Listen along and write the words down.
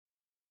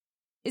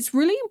it's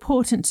really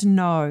important to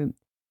know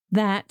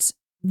that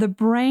the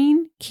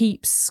brain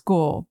keeps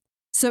score.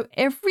 So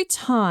every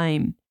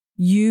time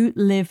you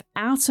live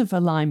out of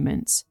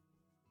alignment,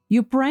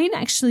 your brain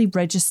actually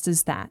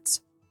registers that.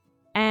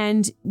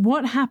 And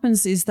what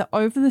happens is that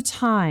over the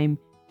time,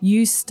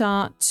 you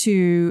start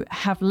to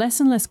have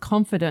less and less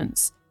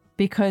confidence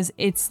because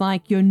it's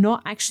like you're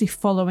not actually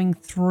following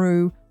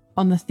through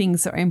on the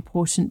things that are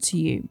important to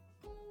you.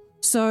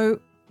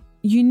 So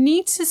you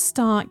need to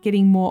start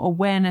getting more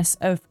awareness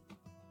of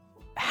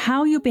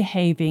how you're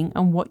behaving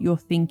and what you're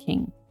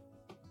thinking.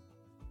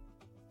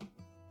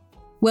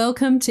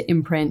 Welcome to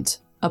Imprint,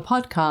 a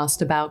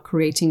podcast about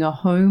creating a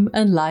home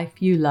and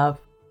life you love.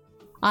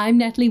 I'm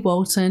Natalie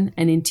Walton,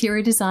 an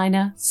interior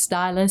designer,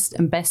 stylist,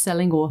 and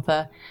best-selling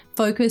author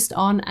focused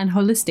on an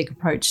holistic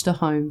approach to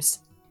homes.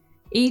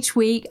 Each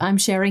week, I'm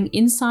sharing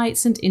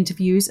insights and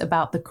interviews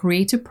about the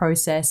creative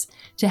process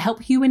to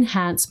help you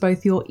enhance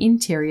both your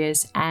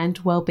interiors and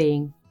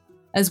well-being,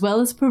 as well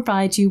as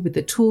provide you with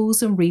the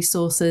tools and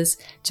resources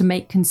to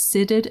make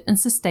considered and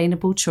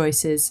sustainable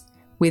choices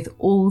with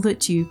all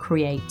that you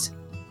create.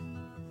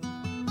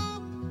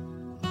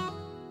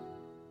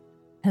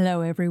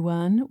 Hello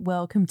everyone,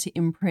 welcome to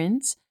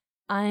Imprint.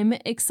 I'm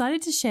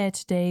excited to share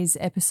today's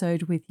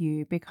episode with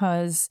you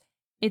because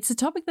it's a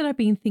topic that I've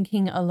been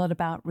thinking a lot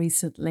about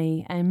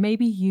recently, and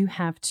maybe you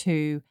have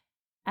too,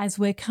 as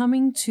we're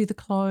coming to the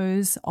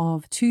close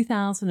of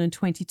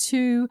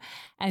 2022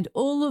 and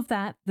all of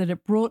that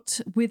it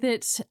brought with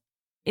it.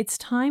 It's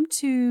time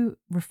to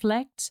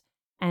reflect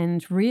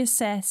and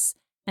reassess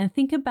and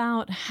think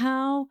about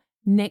how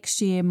next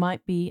year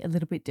might be a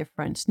little bit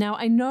different. Now,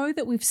 I know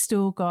that we've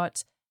still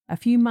got a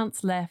few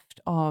months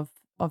left of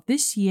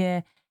this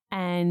year,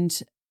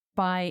 and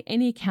by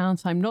any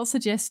account, I'm not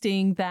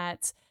suggesting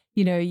that,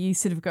 you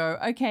sort of go,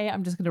 okay,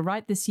 I'm just going to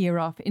write this year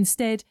off.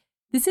 Instead,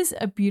 this is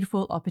a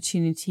beautiful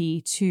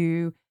opportunity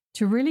to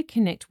really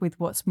connect with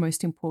what's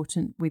most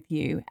important with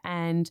you.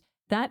 And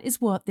that is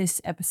what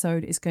this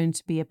episode is going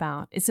to be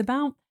about. It's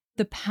about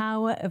the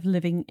power of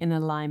living in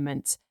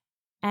alignment.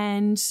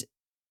 And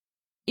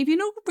if you're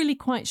not really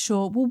quite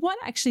sure, well, what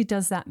actually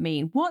does that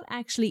mean? What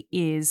actually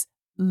is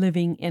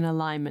living in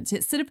alignment?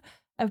 It's sort of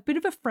a bit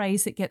of a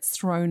phrase that gets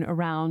thrown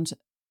around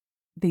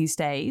these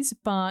days,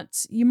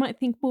 but you might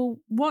think, well,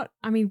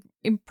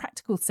 in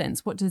practical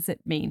sense, what does it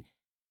mean?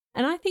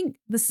 And I think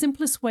the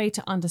simplest way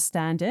to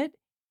understand it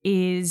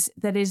is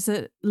that it's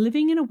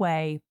living in a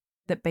way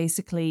that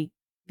basically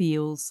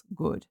feels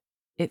good.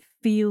 It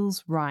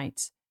feels right.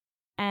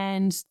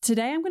 And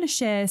today I'm going to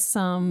share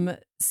some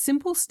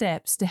simple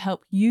steps to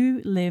help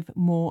you live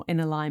more in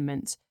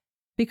alignment.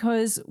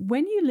 Because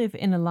when you live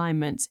in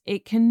alignment,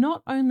 it can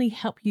not only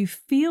help you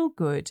feel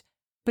good,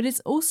 but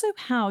it's also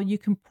how you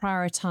can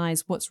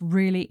prioritize what's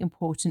really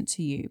important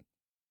to you.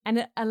 And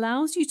it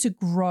allows you to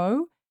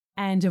grow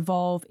and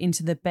evolve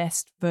into the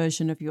best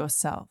version of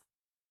yourself.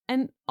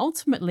 And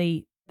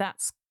ultimately,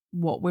 that's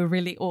what we're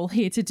really all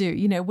here to do.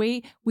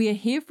 We are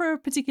here for a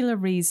particular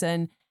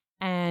reason,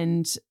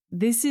 and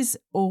this is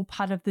all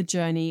part of the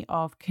journey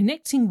of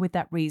connecting with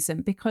that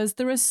reason, because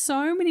there are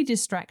so many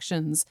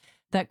distractions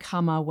that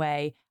come our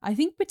way. I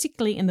think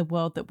particularly in the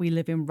world that we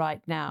live in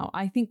right now,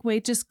 I think we're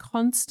just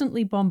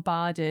constantly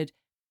bombarded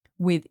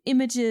with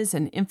images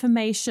and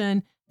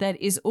information that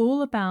is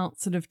all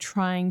about sort of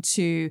trying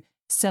to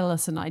sell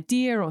us an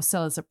idea or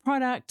sell us a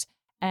product.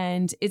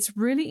 And it's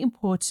really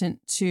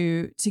important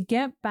to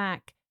get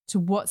back to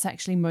what's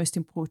actually most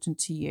important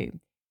to you.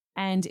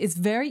 And it's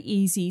very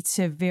easy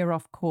to veer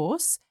off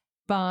course,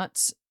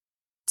 but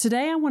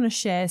today I want to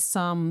share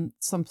some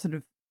sort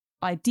of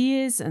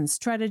ideas and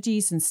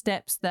strategies and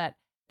steps that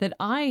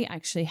I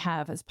actually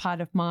have as part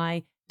of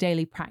my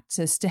daily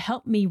practice to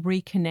help me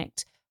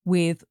reconnect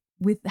with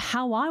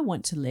how I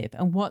want to live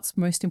and what's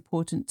most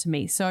important to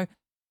me. So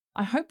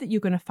I hope that you're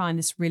going to find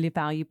this really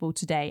valuable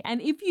today. And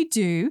if you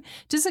do,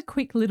 just a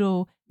quick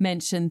little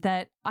mention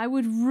that I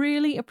would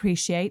really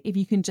appreciate if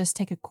you can just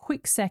take a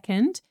quick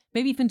second,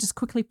 maybe even just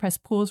quickly press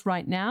pause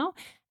right now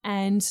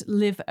and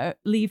leave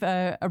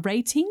a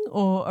rating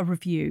or a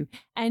review.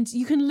 And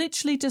you can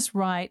literally just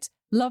write,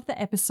 love the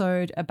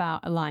episode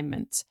about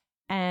alignment,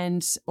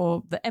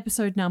 or the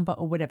episode number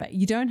or whatever.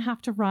 You don't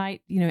have to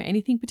write,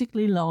 anything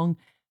particularly long,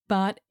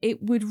 but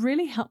it would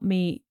really help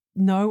me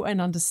know and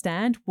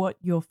understand what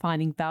you're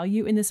finding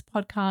value in this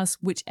podcast,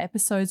 which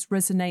episodes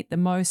resonate the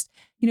most.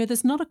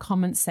 There's not a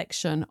comment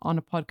section on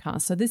a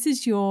podcast. So this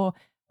is your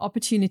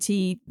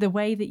opportunity, the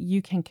way that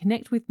you can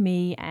connect with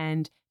me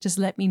and just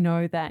let me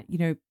know that,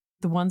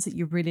 the ones that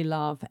you really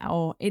love,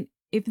 or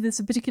if there's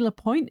a particular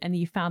point and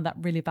you found that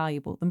really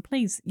valuable, then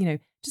please,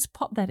 just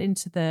pop that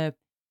into the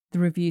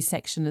review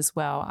section as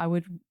well. I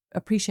would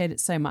appreciate it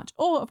so much.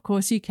 Or of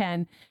course you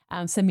can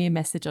send me a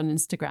message on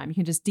Instagram. You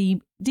can just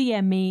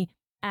DM me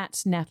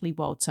at Natalie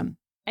Walton.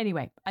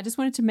 Anyway, I just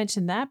wanted to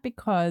mention that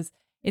because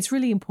it's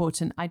really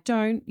important. I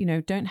don't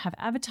have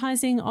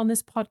advertising on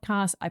this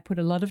podcast. I put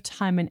a lot of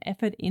time and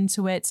effort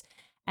into it,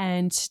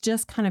 and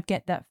just kind of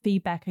get that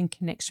feedback and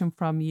connection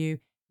from you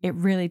it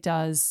really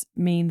does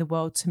mean the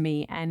world to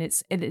me, and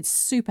it's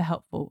super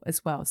helpful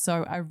as well.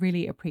 So I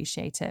really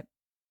appreciate it.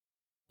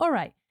 All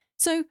right.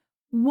 So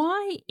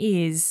why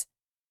is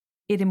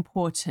it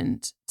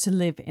important to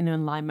live in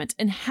alignment,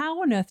 and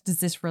how on earth does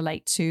this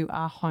relate to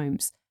our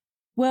homes?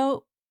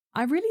 Well,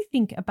 I really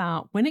think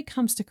about when it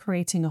comes to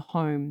creating a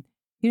home,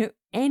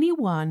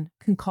 anyone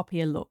can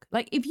copy a look.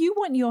 Like if you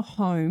want your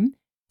home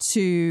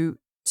to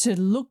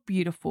look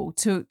beautiful,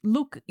 to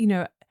look,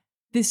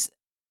 this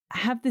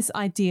have this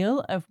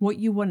ideal of what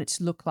you want it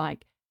to look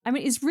like. I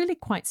mean, it's really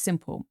quite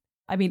simple.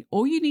 I mean,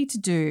 all you need to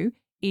do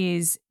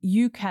is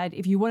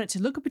if you want it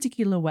to look a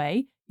particular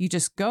way, you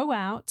just go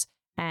out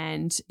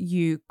and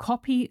you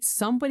copy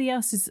somebody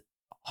else's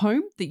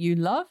home that you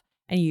love,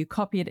 and you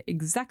copy it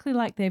exactly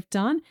like they've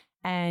done.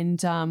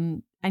 And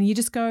you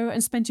just go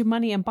and spend your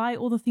money and buy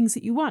all the things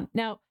that you want.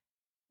 Now,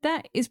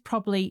 that is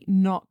probably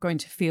not going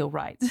to feel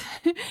right.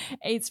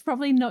 It's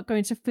probably not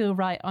going to feel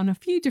right on a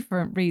few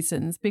different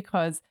reasons,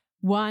 because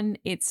one,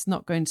 it's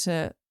not going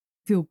to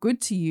feel good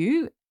to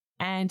you.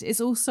 And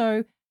it's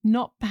also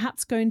not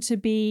perhaps going to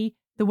be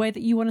the way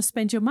that you want to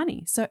spend your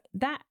money. So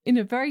that, in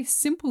a very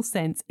simple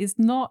sense, is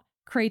not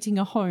creating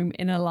a home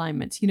in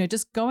alignment.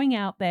 Just going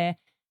out there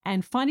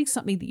and finding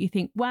something that you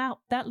think, wow,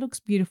 that looks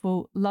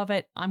beautiful, love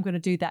it. I'm going to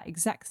do that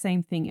exact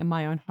same thing in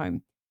my own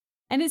home.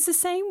 And it's the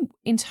same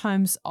in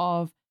terms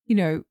of,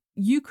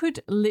 you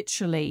could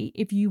literally,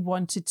 if you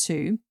wanted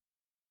to,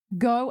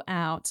 go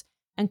out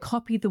and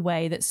copy the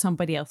way that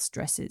somebody else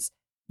dresses.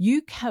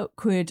 You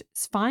could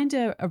find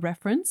a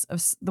reference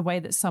of the way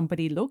that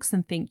somebody looks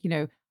and think,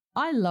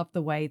 I love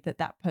the way that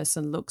that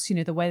person looks,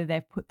 the way that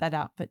they've put that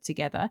outfit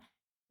together,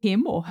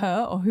 him or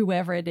her or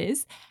whoever it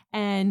is.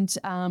 And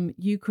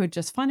you could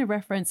just find a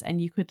reference,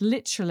 and you could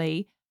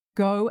literally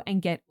go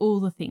and get all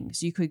the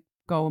things. You could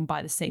go and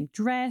buy the same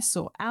dress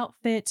or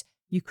outfit.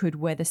 You could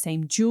wear the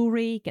same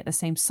jewelry, get the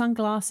same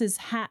sunglasses,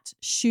 hat,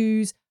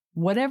 shoes,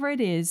 whatever it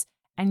is.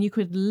 And you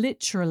could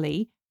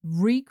literally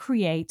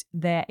recreate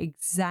their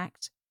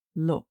exact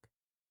look.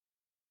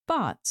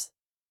 But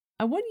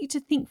I want you to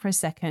think for a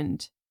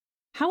second,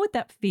 how would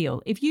that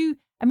feel if you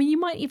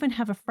might even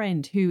have a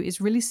friend who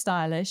is really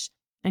stylish,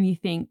 and you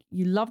think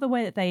you love the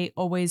way that they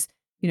always,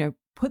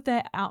 put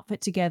their outfit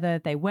together,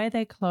 they wear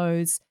their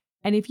clothes.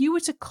 And if you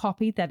were to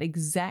copy that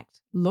exact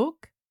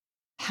look,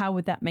 how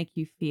would that make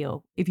you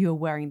feel if you were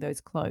wearing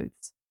those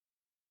clothes?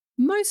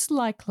 Most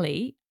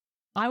likely,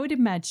 I would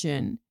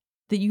imagine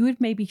that you would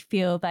maybe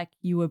feel like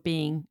you were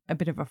being a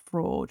bit of a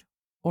fraud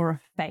or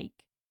a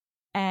fake.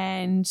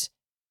 And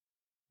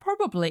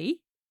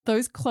probably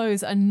those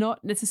clothes are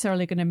not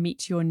necessarily going to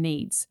meet your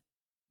needs.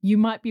 You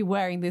might be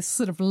wearing this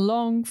sort of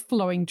long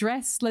flowing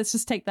dress. Let's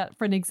just take that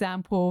for an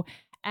example.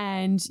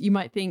 And you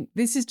might think,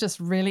 this is just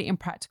really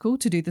impractical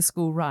to do the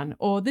school run,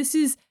 or this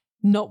is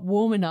not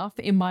warm enough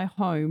in my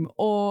home,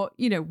 or,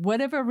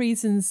 whatever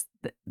reasons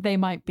they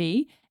might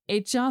be.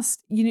 It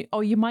just,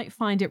 or you might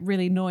find it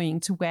really annoying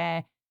to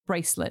wear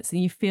bracelets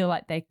and you feel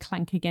like they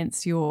clank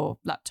against your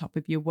laptop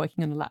if you're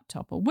working on a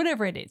laptop or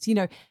whatever it is,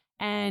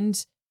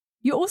 and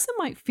you also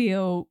might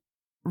feel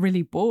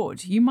really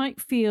bored. You might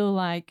feel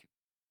like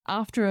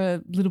after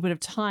a little bit of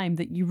time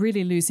that you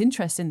really lose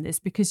interest in this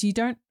because you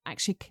don't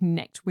actually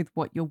connect with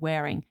what you're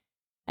wearing.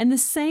 And the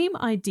same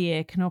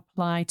idea can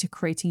apply to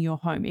creating your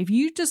home. If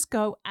you just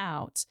go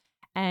out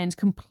and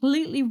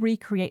completely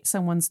recreate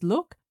someone's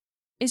look,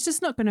 it's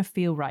just not going to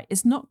feel right.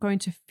 It's not going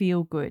to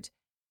feel good.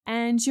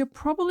 And you're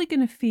probably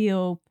going to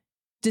feel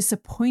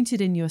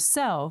disappointed in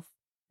yourself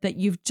that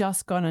you've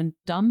just gone and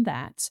done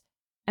that.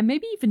 And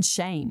maybe even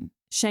shame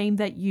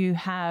that you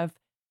have,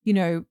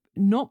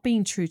 not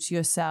been true to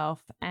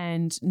yourself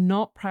and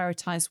not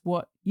prioritize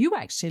what you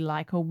actually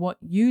like or what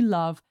you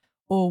love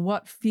or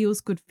what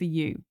feels good for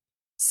you.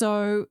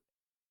 So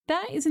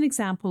that is an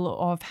example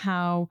of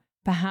how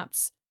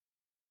perhaps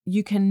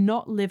you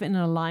cannot live in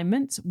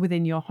alignment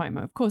within your home.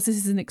 Of course, this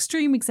is an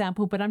extreme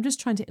example, but I'm just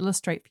trying to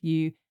illustrate for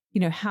you,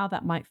 how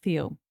that might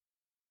feel.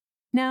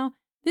 Now,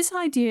 this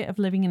idea of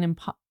living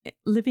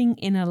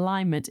in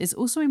alignment is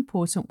also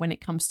important when it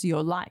comes to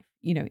your life,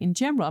 in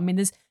general.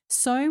 There's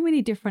so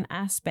many different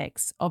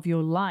aspects of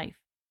your life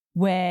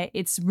where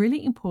it's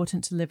really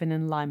important to live in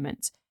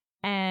alignment.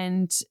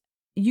 And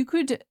you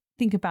could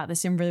think about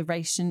this in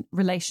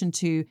relation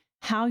to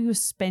how you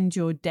spend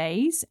your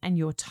days and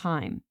your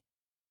time.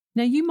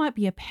 Now, you might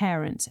be a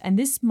parent, and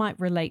this might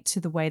relate to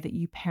the way that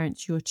you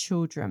parent your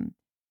children.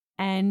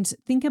 And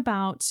think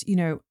about,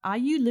 are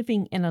you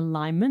living in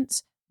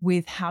alignment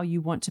with how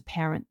you want to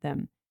parent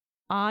them?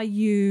 Are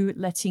you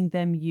letting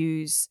them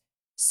use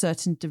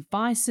certain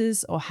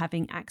devices or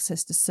having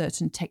access to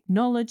certain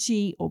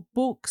technology or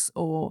books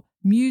or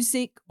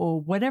music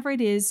or whatever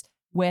it is,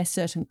 wear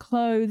certain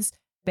clothes,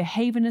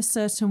 behave in a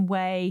certain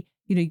way,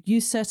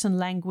 use certain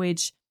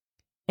language?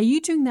 Are you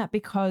doing that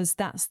because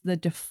that's the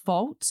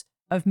default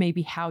of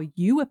maybe how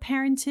you were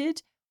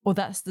parented, or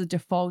that's the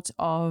default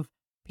of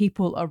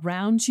people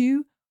around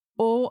you?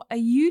 Or are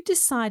you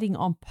deciding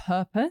on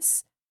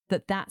purpose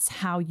that that's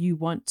how you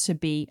want to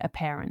be a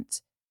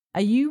parent?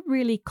 Are you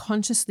really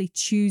consciously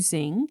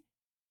choosing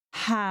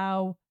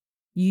how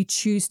you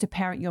choose to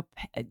parent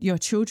your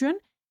children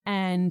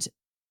and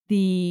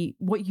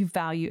what you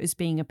value as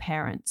being a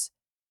parent.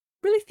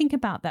 Really think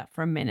about that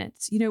for a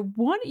minute.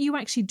 What are you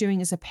actually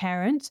doing as a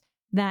parent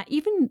that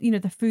even,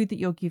 the food that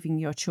you're giving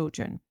your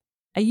children,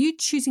 are you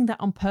choosing that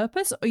on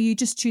purpose, or are you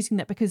just choosing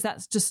that because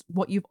that's just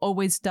what you've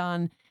always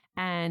done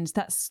and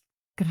that's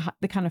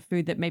the kind of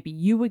food that maybe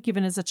you were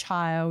given as a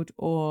child,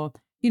 or,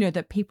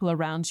 that people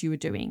around you are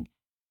doing?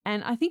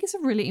 And I think it's a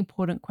really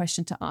important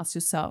question to ask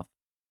yourself.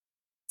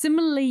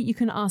 Similarly, you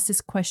can ask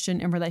this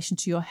question in relation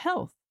to your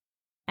health.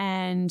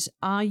 And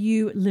are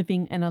you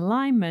living in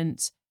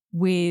alignment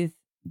with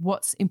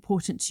what's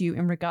important to you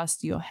in regards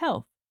to your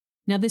health?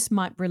 Now, this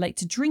might relate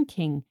to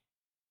drinking.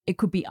 It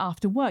could be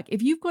after work.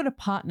 If you've got a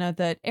partner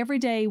that every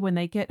day when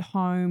they get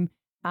home,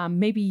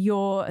 maybe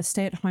you're a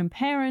stay-at-home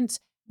parent,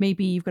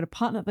 maybe you've got a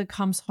partner that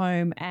comes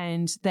home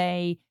and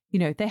they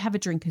have a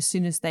drink as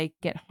soon as they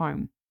get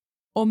home.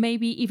 Or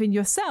maybe even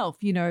yourself,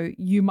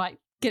 you might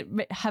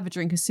have a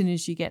drink as soon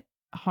as you get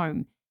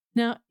home.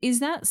 Now,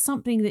 is that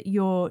something that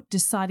you're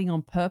deciding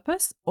on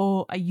purpose,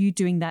 or are you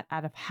doing that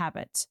out of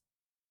habit?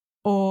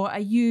 Or are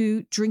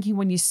you drinking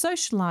when you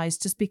socialize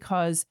just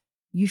because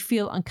you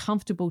feel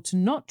uncomfortable to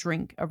not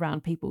drink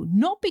around people?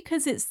 Not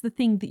because it's the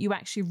thing that you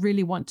actually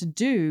really want to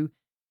do,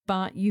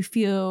 but you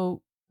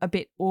feel a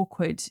bit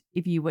awkward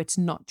if you were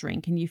to not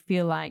drink and you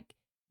feel like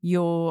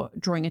you're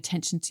drawing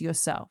attention to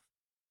yourself.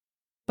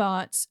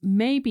 But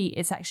maybe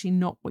it's actually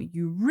not what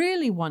you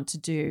really want to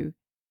do,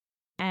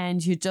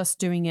 and you're just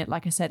doing it,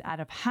 like I said, out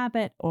of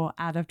habit or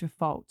out of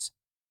default.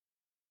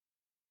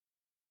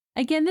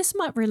 Again, this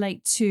might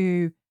relate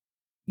to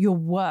your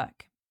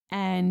work.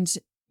 And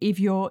if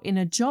you're in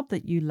a job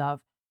that you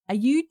love, are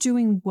you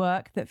doing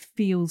work that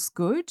feels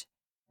good?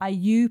 Are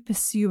you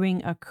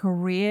pursuing a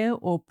career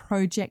or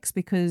projects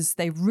because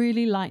they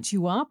really light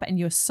you up and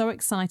you're so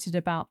excited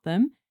about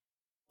them?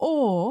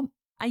 Or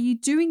are you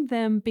doing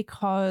them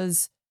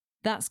because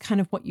that's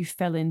kind of what you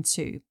fell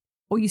into?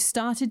 Or you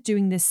started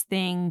doing this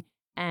thing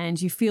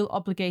and you feel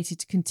obligated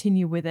to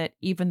continue with it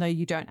even though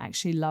you don't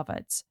actually love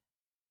it?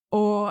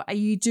 Or are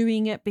you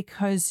doing it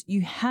because you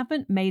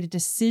haven't made a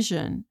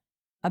decision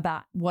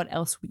about what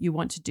else you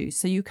want to do?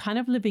 So you're kind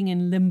of living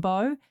in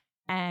limbo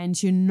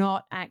and you're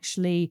not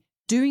actually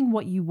doing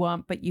what you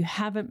want, but you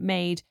haven't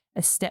made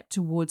a step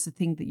towards the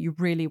thing that you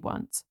really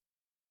want.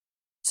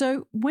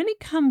 So when it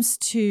comes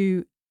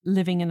to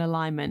living in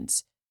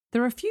alignment,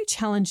 there are a few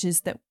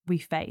challenges that we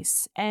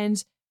face.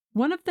 And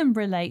one of them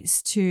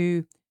relates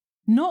to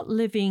not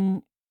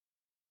living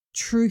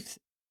truth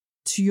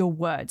to your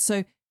word.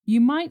 So you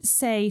might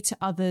say to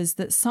others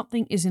that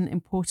something isn't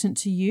important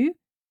to you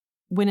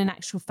when in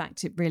actual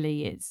fact it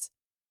really is.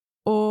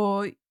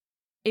 Or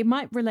it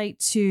might relate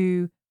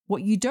to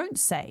what you don't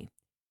say.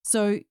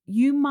 So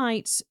you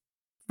might,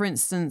 for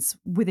instance,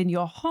 within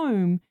your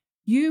home,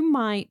 you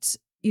might,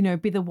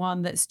 be the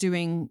one that's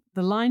doing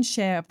the lion's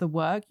share of the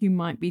work. You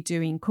might be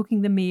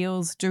cooking the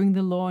meals, doing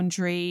the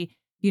laundry,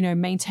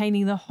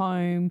 maintaining the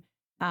home,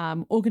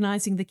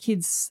 organizing the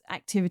kids'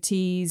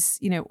 activities,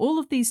 all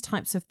of these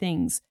types of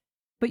things.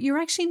 But you're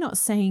actually not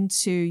saying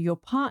to your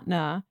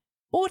partner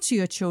or to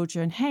your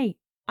children, hey,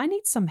 I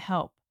need some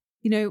help.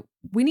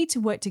 We need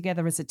to work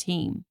together as a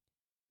team.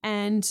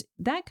 And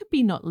that could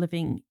be not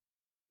living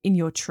in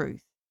your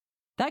truth.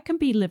 That can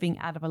be living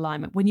out of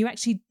alignment when you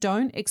actually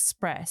don't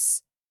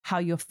express how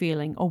you're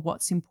feeling or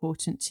what's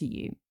important to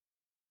you.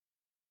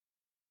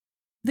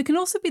 There can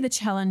also be the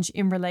challenge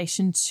in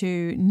relation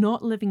to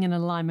not living in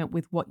alignment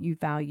with what you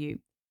value.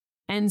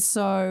 And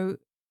so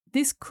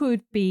this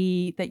could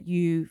be that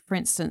you, for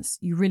instance,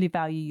 you really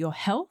value your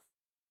health,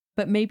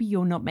 but maybe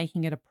you're not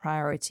making it a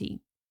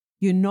priority.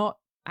 You're not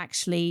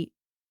actually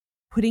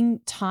putting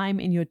time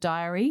in your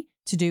diary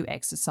to do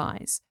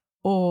exercise,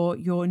 or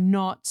you're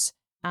not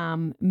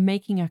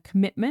making a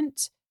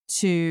commitment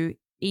to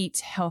eat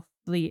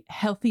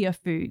healthier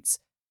foods,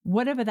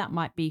 whatever that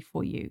might be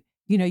for you.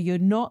 You're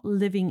not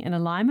living in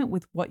alignment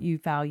with what you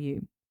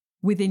value.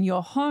 Within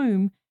your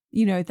home,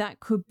 that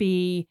could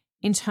be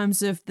in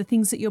terms of the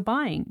things that you're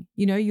buying.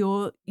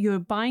 You're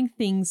buying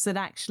things that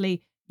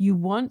actually you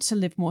want to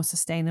live more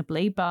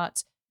sustainably,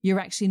 but you're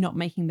actually not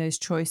making those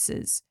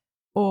choices.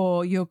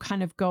 Or you're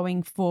kind of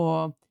going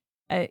for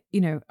a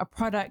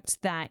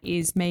product that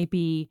is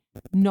maybe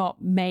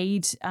not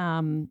made,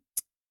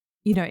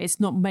 it's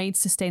not made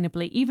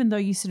sustainably, even though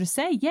you sort of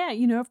say, yeah,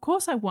 of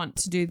course I want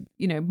to do,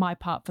 my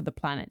part for the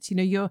planet.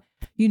 You're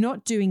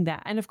not doing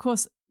that. And of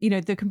course,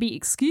 there can be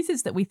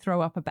excuses that we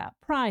throw up about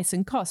price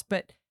and cost,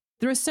 but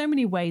there are so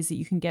many ways that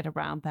you can get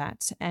around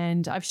that.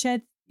 And I've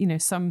shared,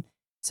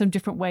 some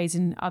different ways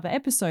in other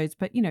episodes,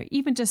 but,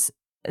 even just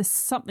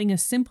something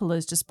as simple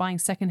as just buying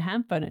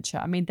secondhand furniture.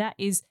 I mean, that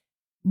is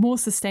more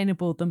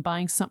sustainable than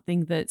buying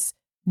something that's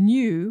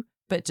new,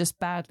 but just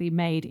badly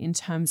made in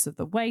terms of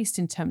the waste,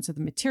 in terms of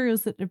the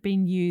materials that have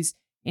been used,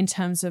 in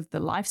terms of the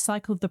life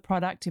cycle of the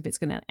product, if it's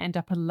going to end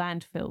up a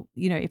landfill,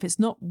 if it's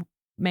not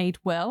made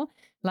well,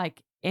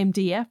 like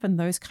MDF and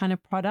those kind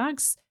of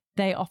products,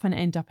 they often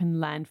end up in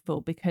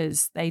landfill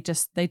because they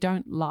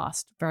don't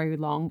last very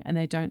long and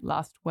they don't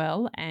last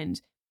well,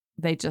 and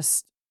they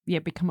just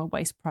become a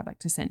waste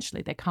product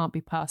essentially. They can't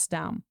be passed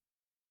down.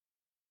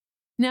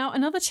 Now,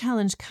 another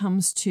challenge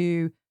comes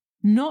to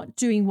not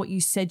doing what you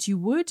said you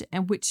would,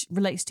 and which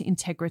relates to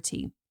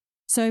integrity.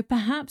 So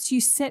perhaps you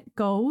set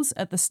goals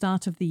at the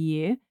start of the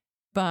year,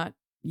 but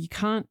you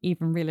can't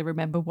even really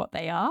remember what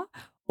they are.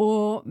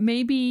 Or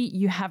maybe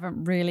you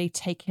haven't really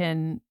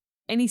taken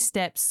any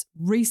steps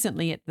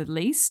recently, at the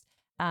least,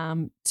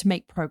 to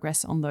make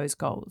progress on those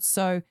goals.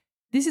 So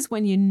this is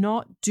when you're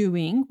not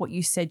doing what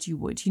you said you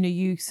would.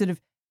 You sort of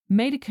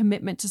made a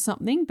commitment to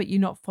something, but you're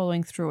not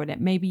following through on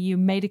it. Maybe you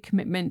made a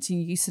commitment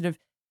and you sort of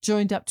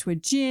joined up to a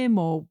gym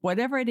or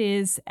whatever it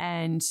is,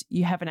 and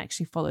you haven't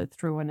actually followed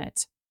through on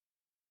it.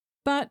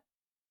 But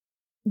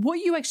what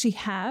you actually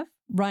have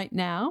right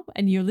now,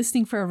 and you're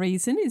listening for a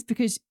reason, is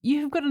because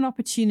you have got an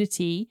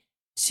opportunity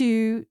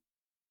to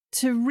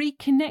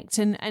reconnect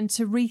and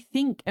to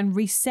rethink and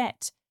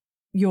reset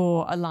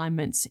your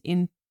alignments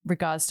in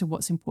regards to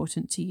what's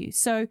important to you.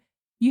 So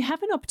you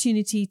have an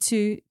opportunity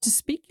to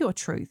speak your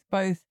truth,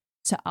 both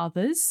to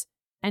others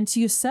and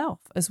to yourself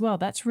as well.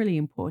 That's really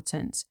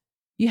important.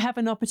 You have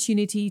an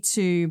opportunity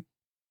to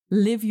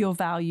live your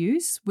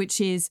values,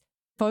 which is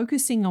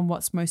focusing on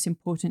what's most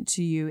important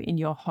to you in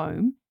your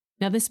home.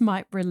 Now, this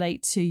might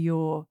relate to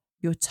your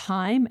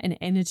time and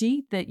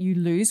energy that you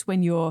lose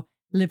when you're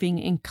living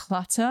in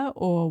clutter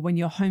or when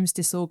your home's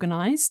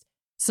disorganized.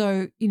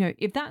 So,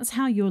 if that's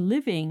how you're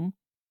living,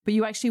 but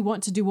you actually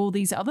want to do all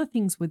these other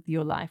things with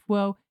your life,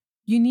 well,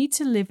 you need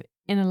to live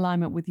in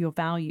alignment with your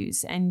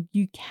values, and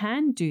you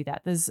can do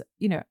that. There's,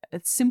 a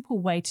simple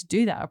way to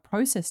do that, a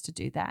process to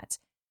do that.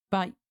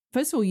 But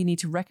first of all, you need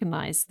to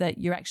recognize that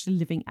you're actually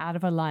living out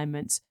of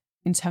alignment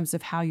in terms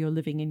of how you're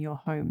living in your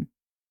home.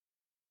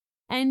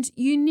 And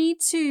you need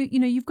to,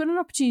 you've got an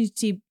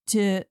opportunity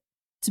to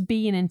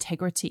be in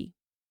integrity.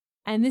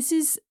 And this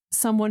is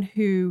someone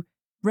who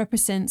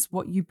represents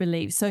what you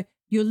believe. So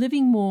you're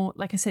living more,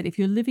 like I said, if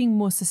you're living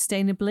more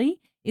sustainably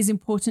is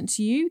important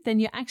to you,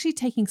 then you're actually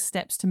taking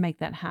steps to make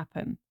that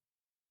happen.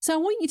 So I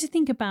want you to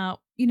think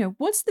about,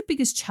 what's the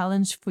biggest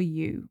challenge for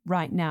you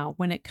right now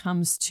when it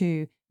comes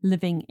to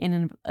living in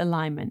an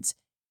alignment?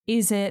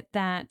 Is it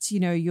that,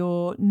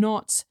 you're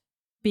not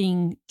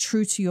being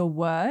true to your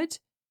word,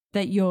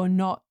 that you're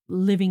not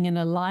living in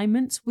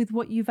alignment with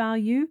what you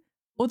value,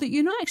 or that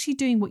you're not actually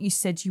doing what you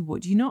said you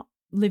would? You're not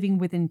living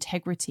with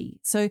integrity.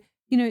 So,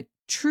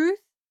 truth,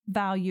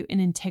 value,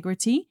 and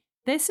integrity,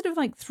 they're sort of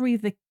like three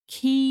of the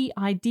key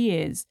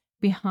ideas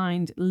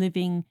behind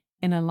living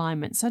in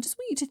alignment. So I just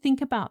want you to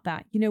think about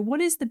that.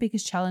 What is the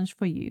biggest challenge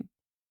for you?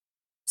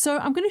 So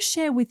I'm going to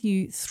share with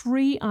you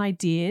 3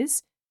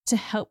 ideas to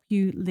help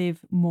you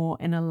live more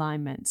in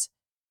alignment.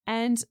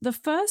 And the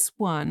first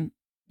one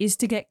is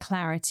to get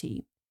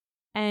clarity.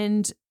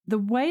 And the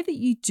way that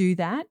you do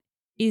that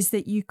is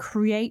that you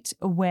create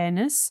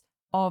awareness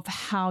of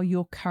how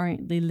you're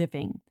currently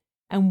living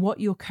and what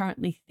you're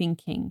currently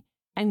thinking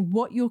and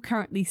what you're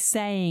currently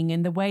saying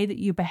and the way that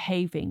you're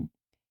behaving.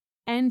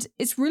 And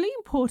it's really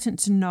important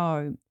to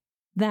know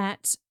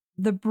that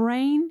the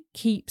brain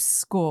keeps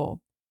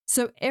score.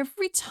 So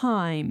every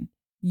time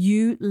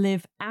you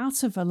live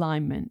out of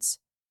alignment,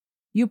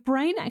 your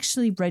brain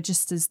actually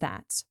registers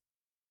that.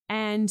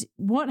 And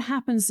what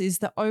happens is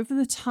that over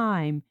the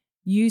time,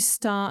 you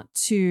start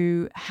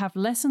to have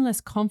less and less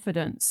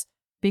confidence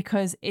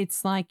because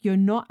it's like you're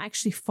not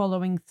actually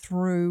following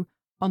through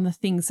on the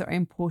things that are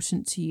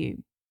important to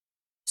you.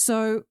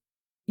 So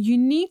you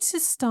need to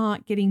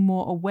start getting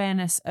more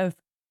awareness of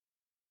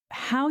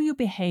how you're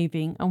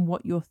behaving and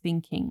what you're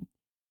thinking.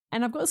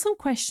 And I've got some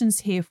questions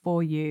here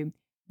for you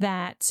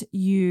that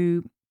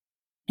you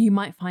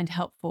might find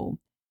helpful.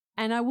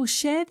 And I will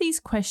share these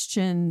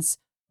questions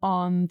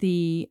on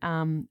the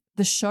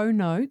show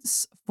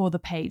notes for the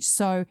page.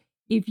 So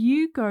if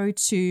you go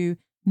to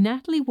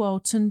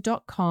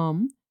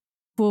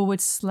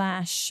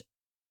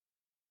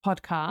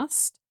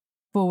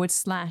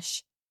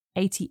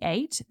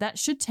nataliewalton.com/podcast/88, that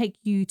should take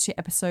you to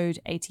episode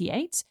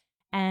 88.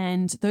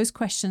 And those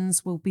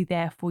questions will be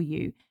there for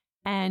you.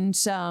 And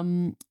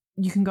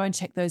you can go and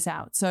check those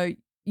out. So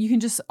you can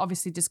just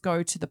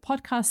go to the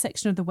podcast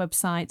section of the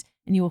website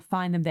and you will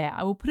find them there.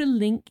 I will put a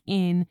link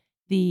in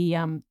the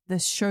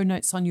show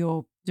notes on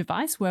your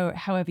device,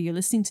 however you're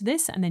listening to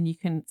this, and then you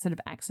can sort of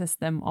access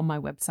them on my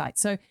website.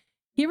 So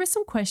here are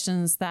some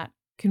questions that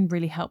can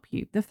really help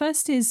you. The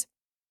first is,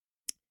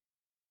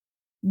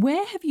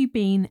 where have you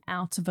been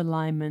out of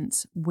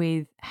alignment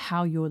with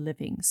how you're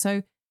living?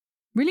 So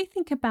really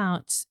think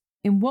about,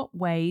 in what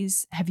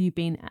ways have you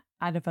been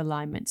out of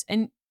alignment?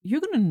 And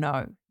you're going to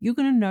know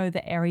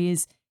the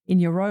areas in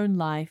your own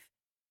life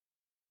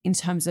in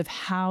terms of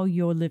how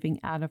you're living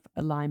out of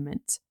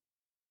alignment.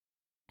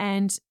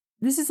 And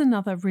this is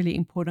another really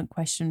important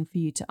question for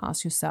you to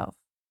ask yourself.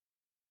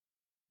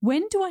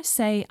 When do I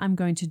say I'm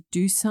going to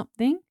do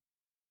something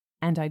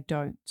and I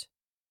don't?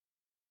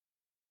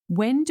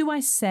 When do I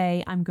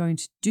say I'm going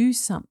to do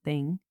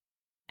something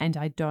and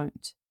I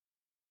don't?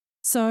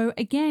 So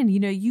again,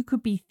 you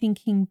could be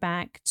thinking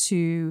back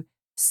to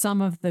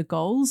some of the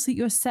goals that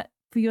you're set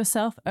for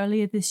yourself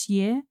earlier this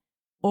year,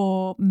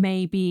 or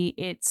maybe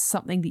it's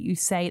something that you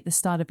say at the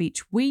start of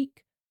each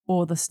week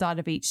or the start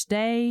of each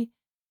day.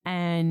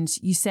 And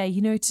you say,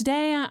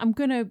 today I'm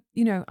going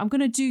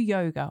to do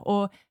yoga,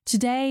 or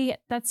today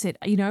that's it.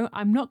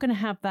 I'm not going to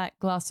have that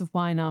glass of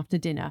wine after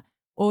dinner,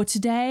 or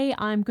today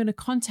I'm going to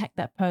contact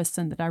that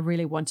person that I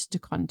really wanted to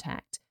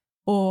contact,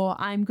 or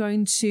I'm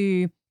going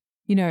to,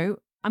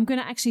 I'm going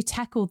to actually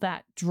tackle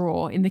that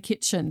drawer in the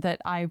kitchen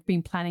that I've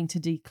been planning to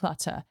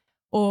declutter,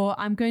 or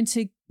I'm going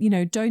to,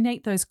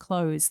 donate those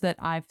clothes that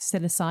I've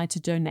set aside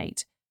to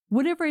donate.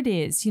 Whatever it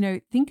is,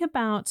 think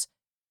about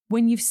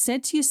when you've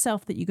said to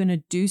yourself that you're going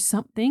to do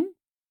something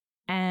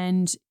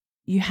and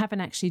you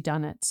haven't actually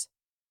done it.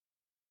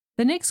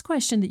 The next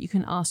question that you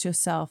can ask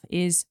yourself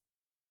is,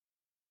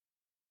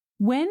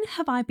 when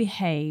have I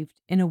behaved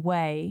in a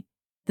way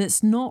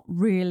that's not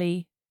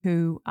really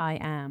who I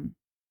am?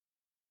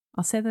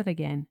 I'll say that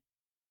again.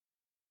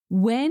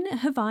 When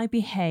have I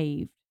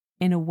behaved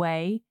in a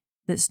way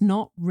that's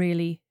not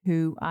really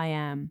who I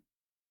am?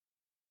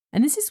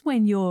 And this is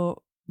when you're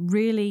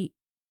really,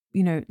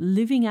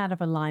 living out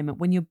of alignment,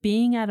 when you're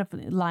being out of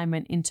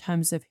alignment in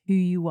terms of who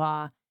you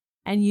are,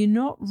 and you're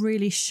not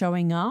really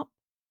showing up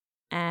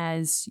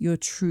as your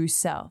true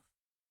self.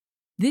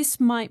 This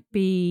might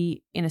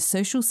be in a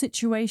social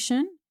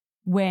situation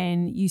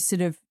when you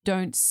sort of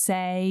don't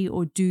say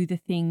or do the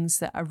things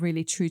that are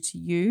really true to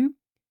you.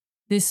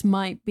 This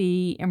might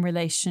be in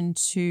relation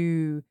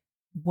to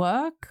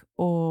work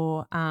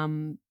or,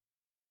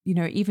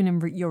 even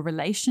in your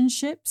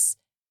relationships,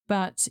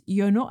 but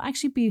you're not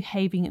actually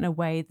behaving in a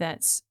way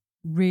that's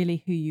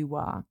really who you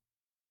are.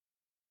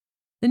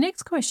 The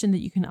next question that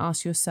you can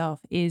ask yourself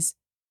is,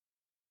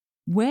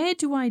 where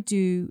do I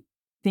do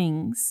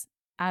things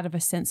out of a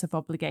sense of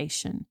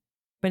obligation,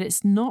 but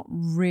it's not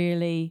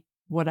really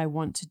what I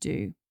want to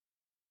do?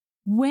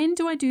 When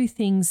do I do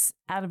things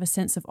out of a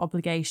sense of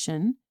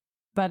obligation,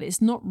 but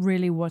it's not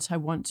really what I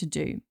want to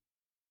do?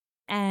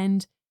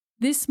 And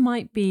this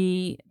might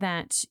be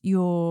that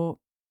you're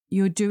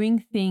doing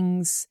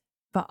things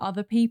for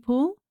other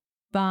people,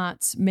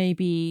 but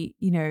maybe,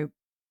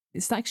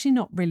 it's actually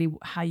not really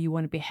how you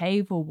want to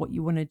behave or what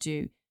you want to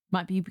do.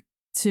 Might be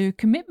to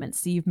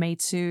commitments that you've made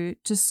to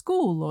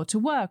school or to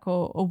work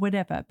or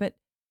whatever. But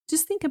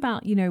just think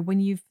about,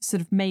 when you've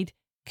sort of made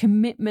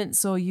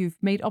commitments or you've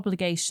made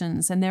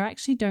obligations and they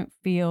actually don't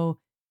feel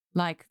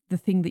like the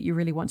thing that you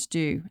really want to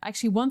do.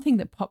 Actually, one thing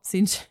that pops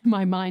into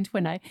my mind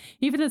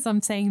even as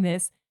I'm saying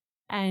this,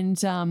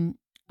 and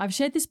I've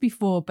shared this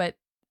before, but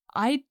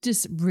I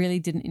just really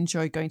didn't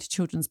enjoy going to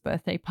children's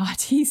birthday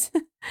parties.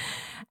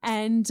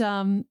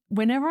 And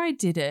whenever I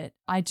did it,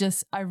 I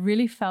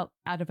really felt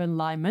out of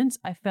alignment.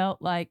 I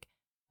felt like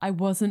I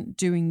wasn't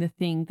doing the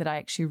thing that I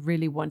actually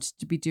really wanted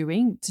to be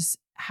doing, just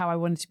how I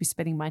wanted to be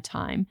spending my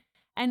time.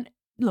 And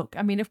look,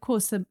 I mean, of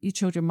course, your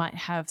children might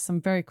have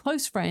some very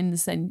close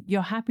friends and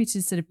you're happy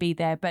to sort of be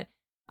there. But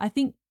I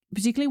think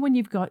particularly when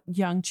you've got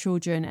young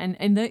children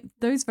and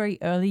those very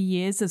early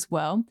years as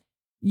well,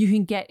 you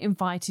can get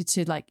invited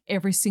to like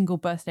every single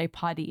birthday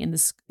party in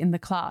the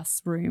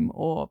classroom,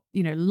 or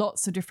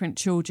lots of different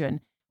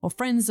children or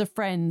friends of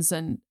friends,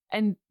 and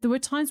there were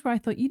times where I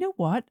thought, you know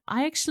what,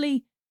 I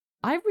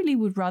really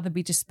would rather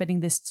be just spending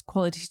this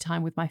quality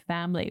time with my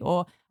family,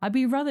 or I'd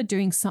be rather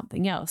doing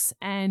something else.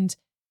 And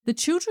the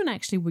children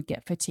actually would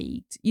get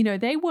fatigued.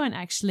 They weren't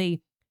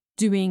actually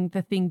doing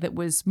the thing that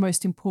was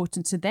most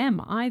important to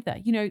them either.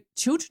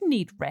 Children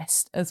need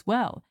rest as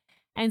well.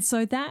 And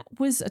so that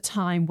was a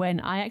time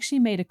when I actually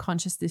made a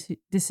conscious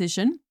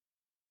decision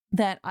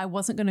that I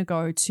wasn't going to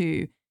go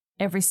to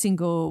every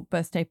single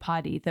birthday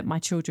party that my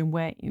children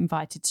were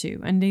invited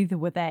to, and neither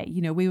were they.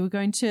 We were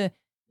going to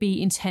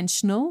be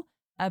intentional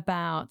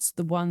about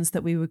the ones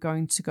that we were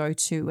going to go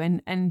to,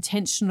 and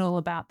intentional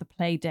about the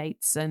play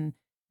dates and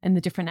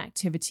the different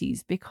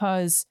activities,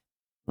 because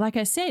like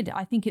I said,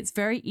 I think it's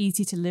very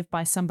easy to live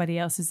by somebody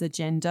else's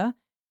agenda,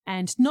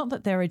 and not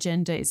that their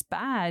agenda is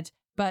bad,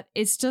 but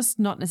it's just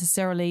not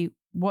necessarily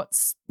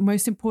what's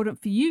most important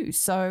for you.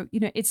 So,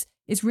 it's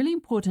really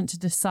important to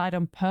decide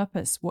on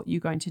purpose what you're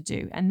going to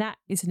do. And that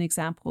is an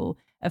example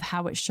of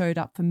how it showed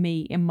up for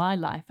me in my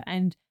life.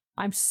 And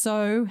I'm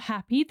so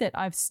happy that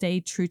I've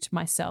stayed true to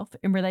myself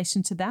in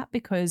relation to that,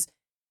 because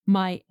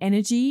my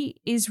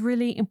energy is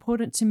really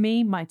important to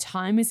me. My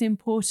time is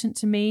important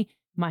to me.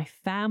 My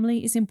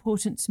family is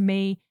important to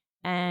me.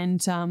 And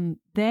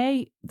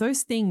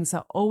those things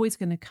are always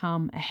going to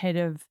come ahead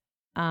of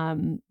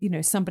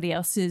somebody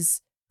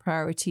else's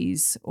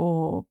priorities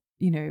or,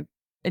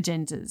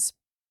 agendas.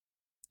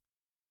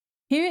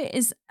 Here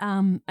is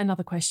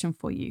another question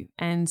for you.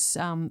 And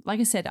like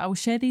I said, I will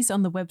share these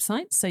on the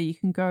website. So you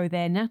can go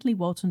there,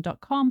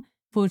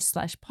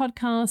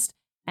 nataliewalton.com/podcast.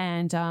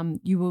 And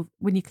you will,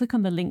 when you click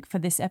on the link for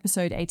this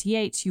episode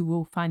 88, you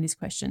will find these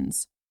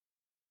questions.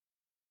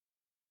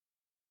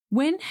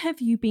 When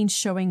have you been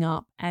showing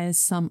up as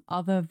some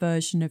other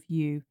version of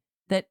you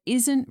that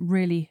isn't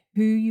really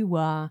who you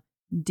are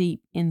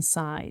deep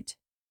inside?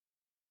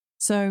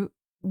 So,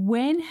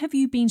 when have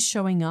you been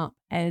showing up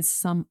as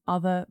some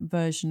other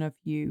version of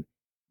you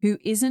who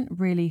isn't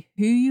really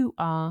who you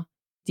are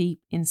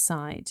deep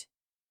inside?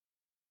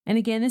 And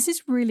again, this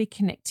is really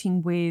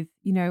connecting with,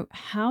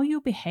 how you're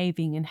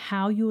behaving and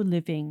how you're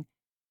living.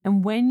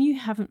 And when you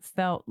haven't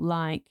felt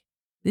like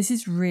this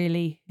is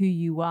really who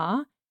you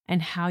are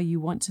and how you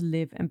want to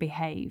live and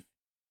behave.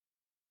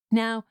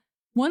 Now,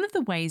 one of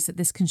the ways that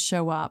this can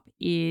show up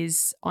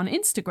is on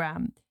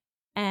Instagram.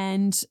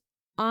 And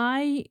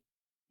I,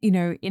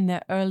 in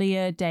the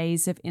earlier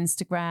days of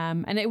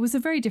Instagram, and it was a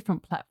very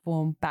different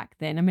platform back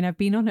then. I mean, I've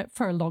been on it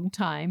for a long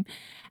time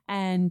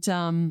and,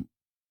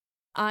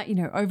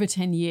 over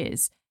 10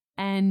 years.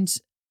 And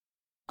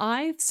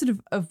I've sort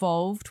of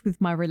evolved with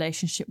my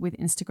relationship with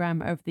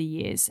Instagram over the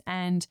years.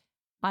 And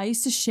I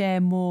used to share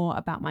more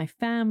about my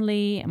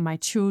family and my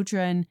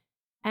children.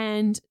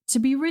 And to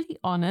be really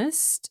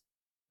honest,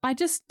 I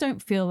just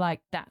don't feel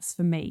like that's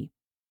for me.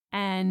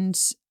 And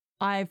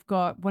I've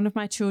got one of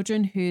my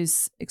children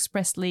who's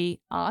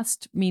expressly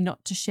asked me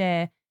not to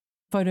share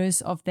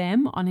photos of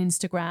them on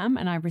Instagram,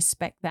 and I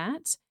respect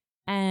that.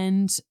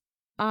 And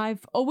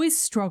I've always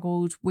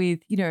struggled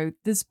with,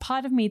 there's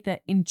part of me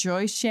that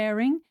enjoys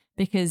sharing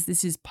because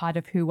this is part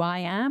of who I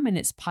am and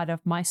it's part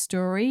of my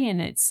story.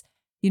 And it's,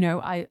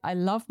 I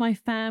love my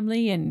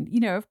family. And,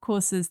 of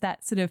course, there's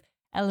that sort of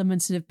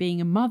element of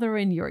being a mother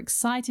and you're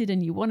excited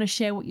and you want to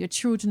share what your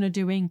children are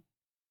doing.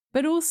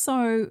 But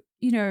also,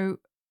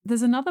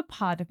 there's another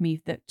part of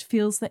me that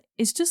feels that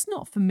it's just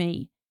not for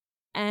me.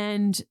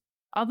 And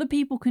other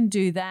people can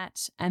do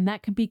that and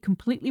that can be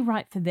completely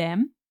right for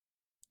them.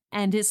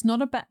 And it's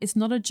not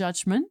a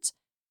judgment,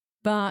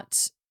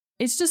 but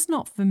it's just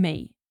not for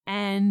me.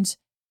 And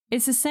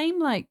it's the same,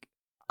 like,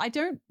 I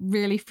don't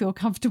really feel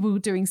comfortable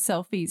doing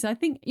selfies. I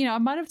think, I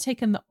might have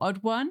taken the odd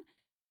one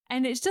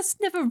and it's just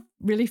never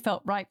really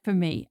felt right for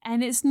me.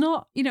 And it's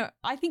not,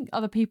 I think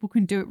other people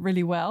can do it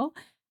really well.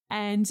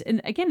 And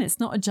again,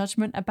 it's not a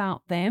judgment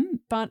about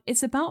them, but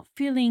it's about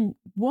feeling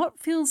what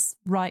feels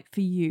right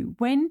for you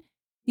when,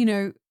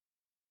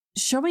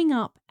 showing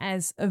up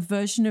as a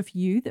version of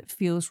you that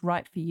feels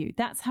right for you.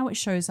 That's how it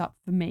shows up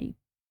for me.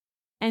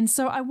 And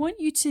so I want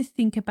you to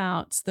think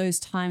about those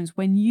times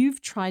when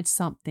you've tried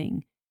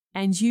something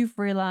and you've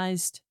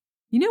realized,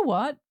 you know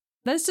what,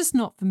 that's just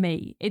not for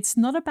me. It's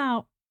not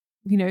about,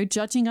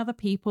 judging other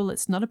people.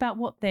 It's not about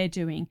what they're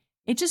doing.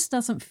 It just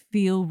doesn't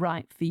feel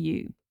right for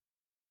you.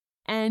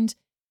 And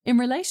in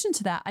relation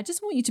to that, I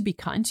just want you to be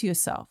kind to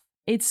yourself.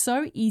 It's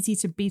so easy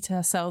to beat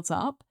ourselves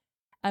up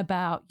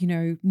about,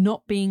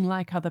 not being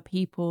like other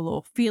people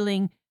or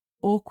feeling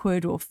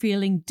awkward or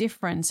feeling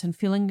different and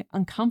feeling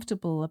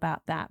uncomfortable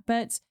about that.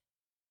 But,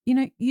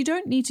 you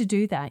don't need to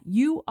do that.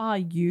 You are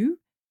you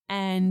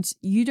and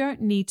you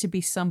don't need to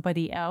be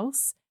somebody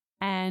else.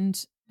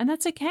 And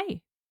that's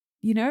okay.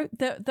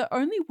 The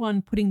only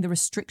one putting the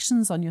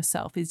restrictions on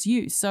yourself is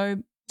you.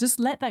 So just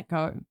let that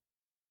go.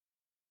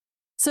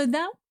 So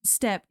that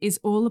step is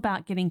all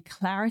about getting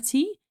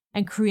clarity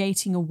and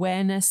creating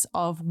awareness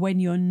of when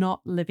you're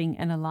not living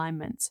in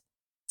alignment.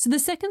 So the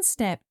second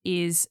step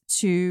is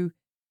to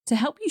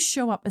help you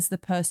show up as the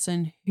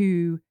person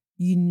who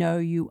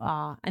you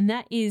are. And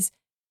that is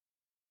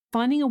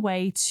finding a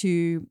way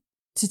to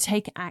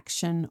take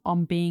action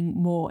on being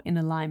more in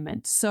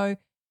alignment. So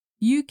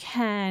you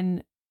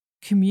can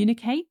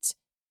communicate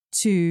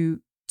to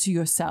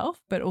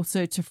yourself, but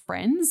also to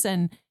friends.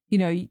 And,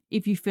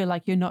 if you feel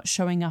like you're not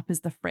showing up as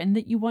the friend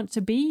that you want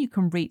to be, you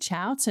can reach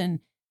out and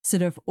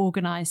sort of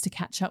organize to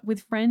catch up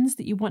with friends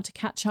that you want to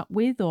catch up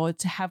with or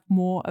to have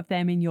more of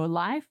them in your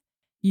life.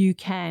 You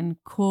can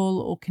call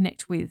or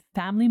connect with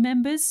family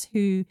members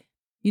who,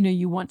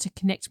 you want to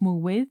connect more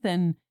with.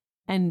 And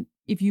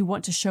if you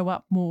want to show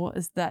up more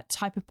as that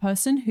type of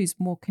person who's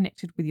more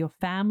connected with your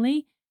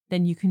family,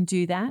 then you can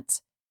do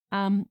that.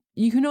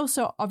 You can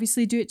also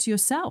obviously do it to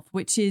yourself,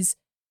 which is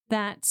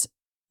that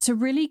to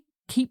really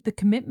keep the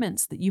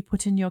commitments that you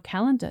put in your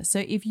calendar. So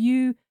if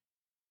you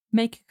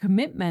make a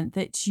commitment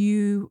that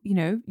you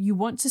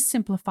want to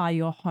simplify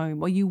your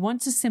home or you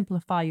want to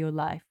simplify your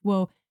life,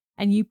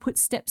 and you put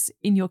steps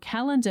in your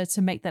calendar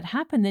to make that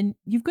happen, then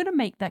you've got to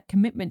make that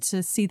commitment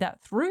to see that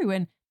through.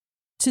 And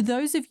to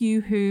those of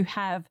you who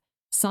have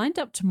signed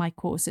up to my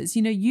courses,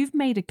 you've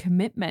made a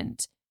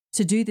commitment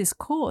to do this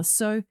course.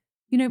 So,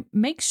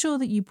 make sure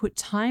that you put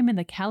time in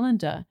the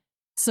calendar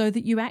so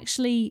that you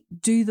actually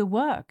do the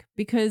work,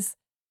 because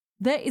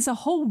there is a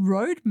whole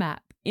roadmap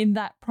in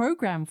that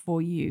program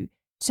for you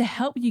to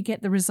help you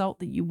get the result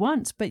that you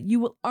want. But you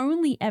will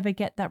only ever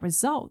get that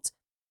result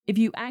if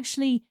you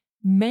actually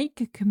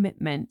make a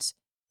commitment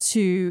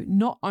to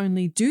not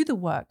only do the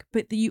work,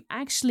 but that you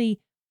actually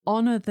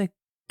honor the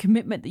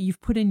commitment that you've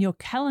put in your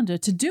calendar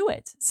to do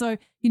it. So,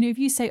 if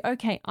you say,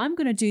 okay, I'm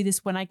going to do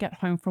this when I get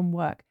home from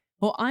work,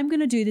 or I'm going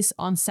to do this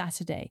on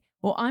Saturday,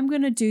 or I'm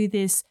going to do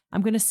this,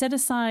 I'm going to set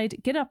aside,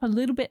 get up a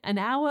little bit, an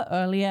hour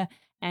earlier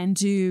and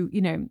do,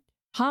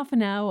 half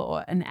an hour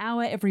or an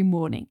hour every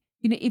morning.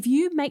 If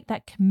you make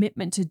that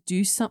commitment to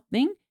do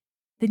something,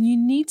 then you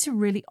need to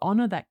really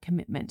honor that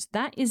commitment.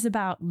 That is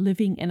about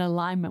living in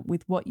alignment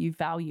with what you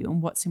value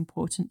and what's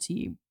important to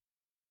you.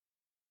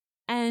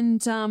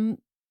 And,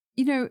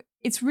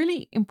 it's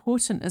really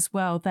important as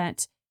well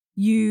that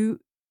you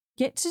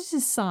get to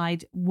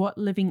decide what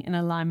living in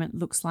alignment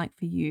looks like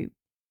for you.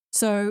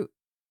 So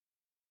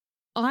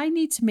I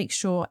need to make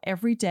sure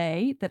every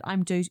day that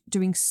I'm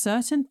doing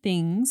certain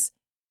things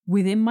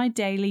within my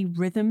daily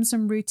rhythms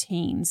and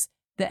routines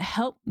that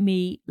help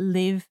me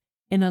live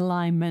in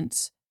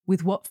alignment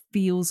with what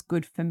feels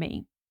good for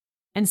me.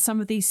 And some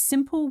of these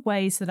simple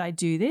ways that I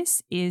do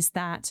this is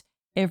that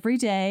every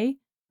day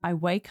I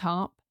wake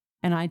up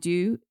and I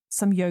do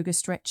some yoga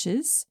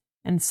stretches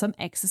and some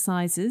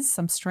exercises,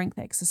 some strength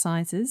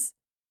exercises.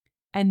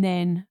 And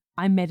then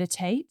I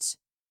meditate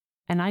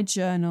and I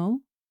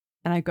journal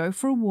and I go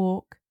for a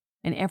walk.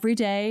 And every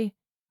day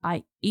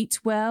I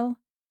eat well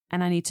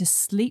and I need to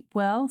sleep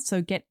well.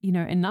 So get,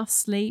 enough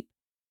sleep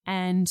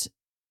and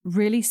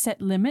really set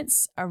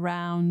limits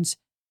around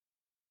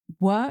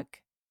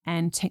work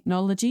and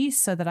technology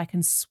so that I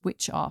can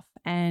switch off.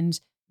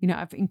 And,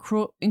 I've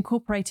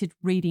incorporated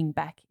reading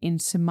back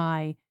into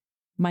my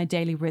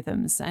daily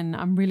rhythms, and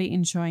I'm really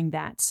enjoying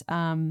that.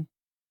 And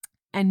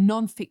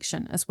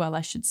nonfiction as well,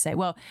 I should say.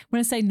 Well, when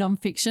I say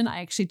nonfiction,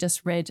 I actually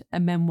just read a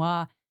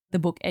memoir, the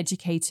book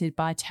Educated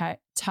by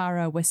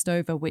Tara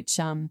Westover, which,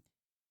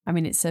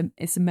 it's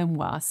a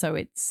memoir, so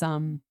it's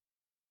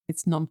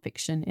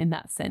nonfiction in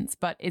that sense,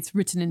 but it's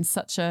written in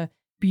such a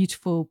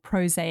beautiful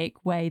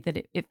prosaic way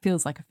that it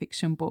feels like a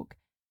fiction book.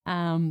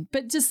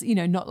 But just,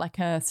 not like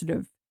a sort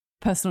of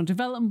personal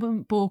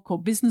development book or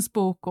business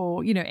book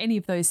or, any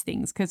of those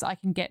things, because I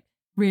can get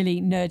really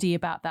nerdy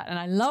about that. And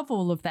I love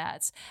all of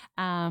that.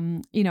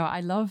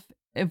 I love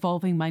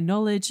evolving my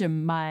knowledge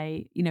and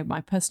my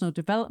personal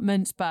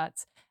development,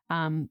 but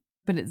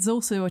it's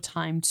also a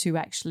time to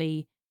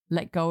actually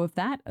let go of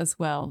that as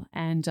well.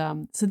 And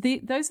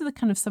those are the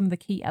kind of some of the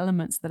key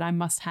elements that I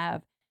must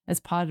have as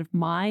part of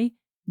my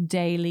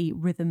daily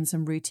rhythms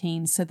and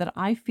routines so that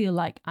I feel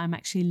like I'm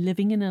actually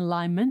living in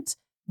alignment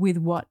with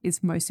what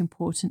is most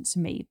important to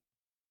me.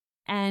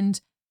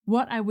 And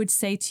what I would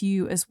say to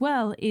you as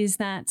well is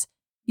that,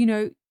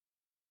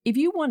 if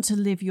you want to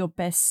live your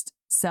best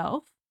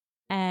self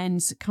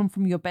and come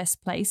from your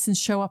best place and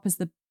show up as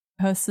the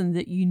person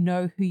that you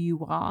know who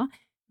you are,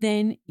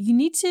 then you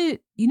need to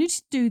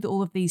do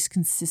all of these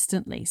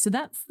consistently. So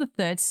that's the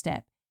third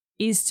step,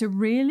 is to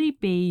really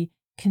be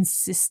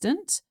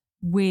consistent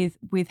with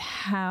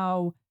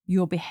how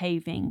you're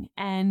behaving.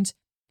 And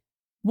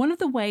one of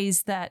the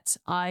ways that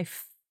I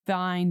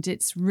find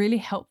it's really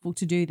helpful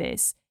to do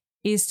this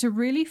is to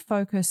really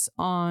focus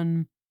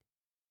on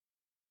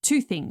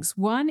two things.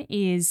 One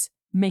is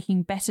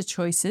making better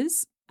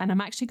choices. And I'm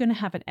actually going to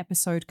have an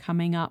episode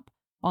coming up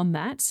on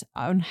that,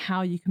 on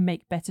how you can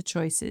make better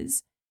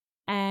choices.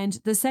 And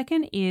the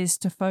second is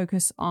to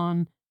focus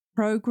on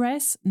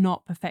progress,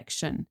 not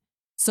perfection.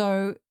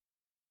 So,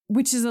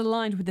 which is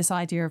aligned with this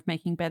idea of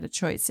making better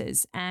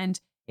choices.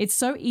 And it's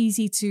so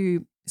easy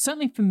to,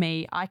 certainly for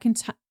me, I can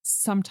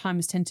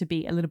sometimes tend to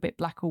be a little bit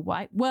black or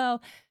white.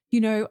 Well,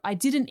 I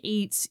didn't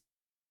eat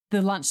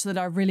the lunch that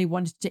I really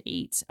wanted to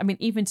eat. I mean,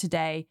 even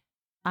today,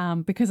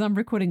 because I'm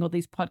recording all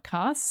these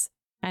podcasts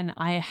and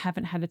I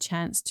haven't had a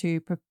chance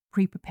to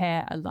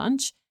pre-prepare a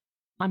lunch,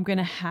 I'm going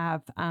to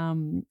have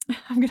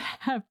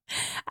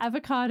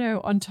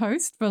avocado on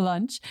toast for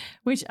lunch,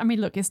 which,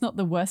 look, it's not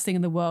the worst thing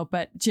in the world,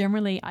 but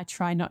generally I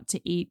try not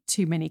to eat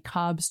too many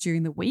carbs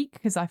during the week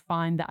because I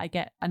find that I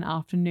get an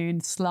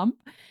afternoon slump.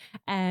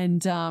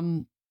 And,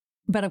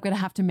 but I'm going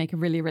to have to make a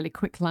really, really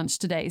quick lunch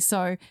today.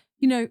 So,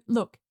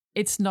 look,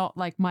 it's not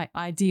like my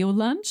ideal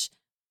lunch.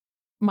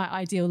 My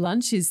ideal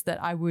lunch is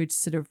that I would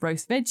sort of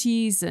roast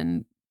veggies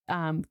and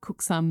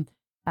cook some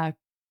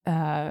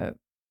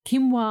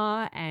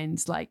quinoa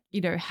and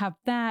have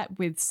that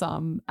with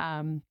some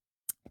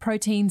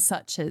proteins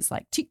such as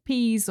like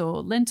chickpeas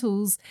or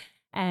lentils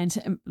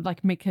and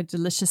make a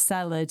delicious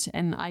salad.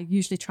 And I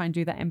usually try and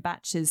do that in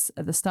batches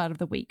at the start of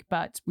the week,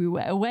 but we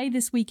were away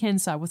this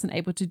weekend, so I wasn't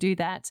able to do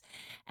that.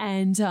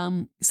 And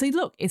so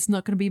look, it's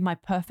not going to be my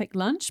perfect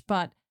lunch,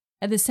 but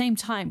at the same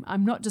time,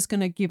 I'm not just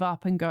going to give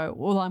up and go,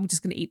 well, I'm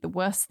just going to eat the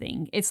worst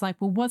thing. It's like,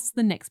 well, what's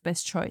the next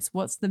best choice?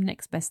 What's the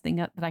next best thing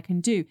that I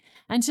can do?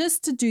 And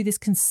just to do this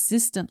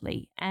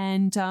consistently.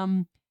 And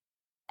that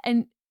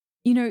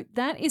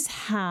is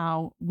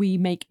how we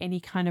make any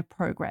kind of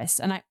progress.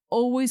 And I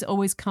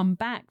always come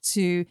back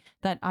to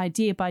that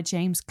idea by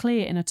James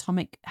Clear in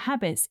Atomic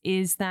Habits,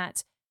 is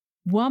that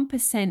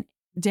 1%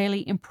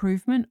 daily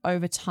improvement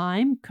over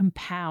time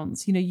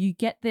compounds. You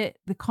get the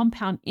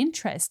compound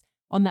interest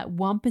on that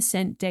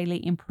 1%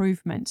 daily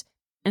improvement.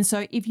 And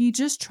so if you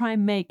just try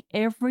and make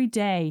every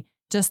day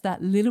just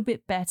that little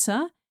bit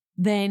better,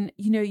 then,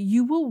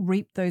 you will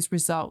reap those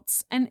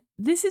results. And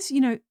this is,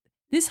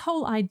 this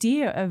whole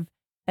idea of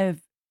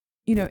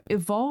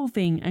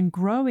evolving and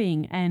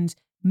growing and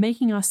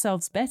making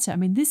ourselves better.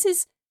 This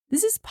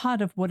is part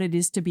of what it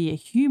is to be a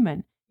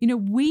human.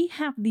 We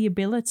have the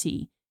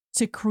ability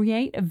to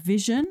create a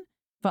vision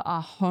for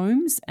our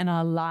homes and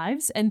our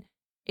lives. And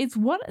it's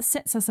what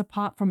sets us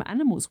apart from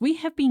animals. We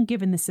have been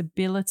given this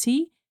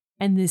ability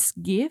and this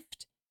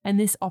gift and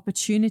this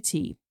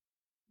opportunity.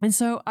 And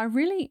so I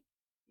really,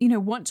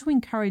 want to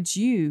encourage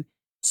you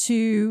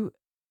to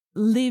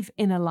live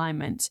in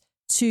alignment,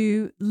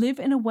 to live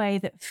in a way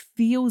that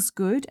feels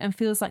good and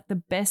feels like the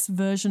best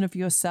version of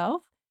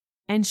yourself,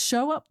 and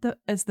show up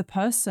as the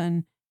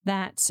person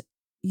that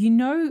you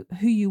know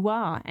who you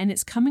are, and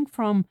it's coming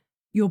from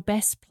your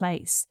best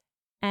place.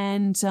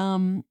 And,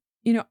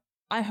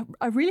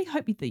 I really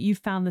hope that you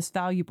found this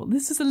valuable.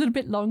 This is a little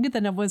bit longer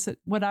than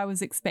what I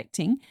was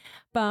expecting,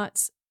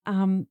 but,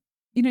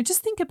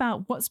 just think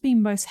about what's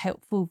been most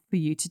helpful for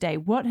you today.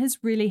 What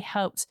has really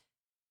helped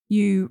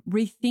you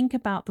rethink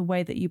about the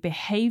way that you're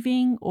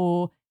behaving,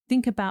 or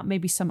think about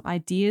maybe some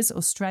ideas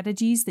or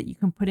strategies that you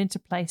can put into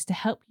place to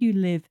help you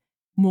live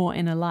more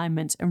in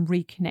alignment and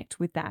reconnect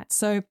with that.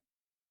 So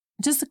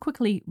just to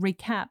quickly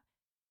recap,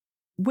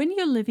 when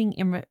you're living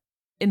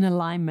in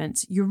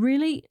alignment, you're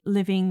really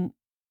living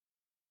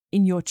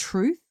in your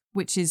truth,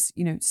 which is,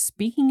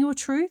 speaking your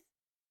truth.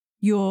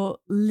 You're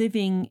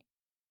living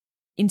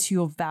into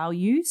your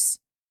values,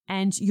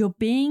 and you're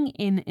being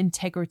in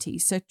integrity.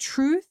 So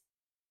truth,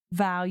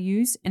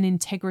 values, and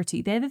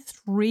integrity, they're the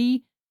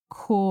three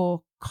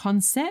core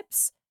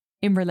concepts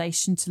in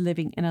relation to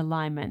living in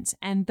alignment.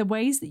 And the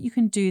ways that you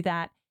can do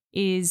that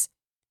is,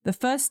 the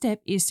first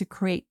step is to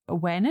create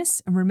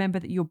awareness, and remember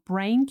that your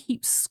brain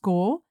keeps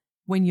score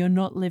when you're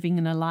not living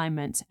in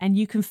alignment. And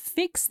you can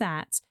fix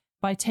that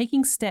by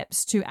taking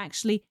steps to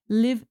actually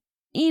live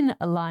in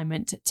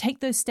alignment. Take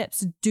those steps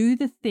to do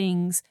the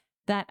things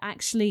that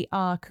actually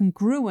are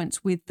congruent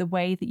with the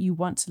way that you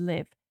want to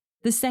live.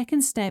 The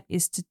second step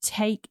is to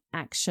take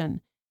action,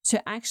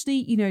 to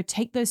actually,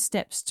 take those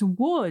steps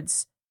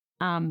towards,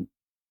 altering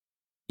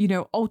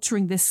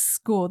this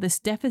score, this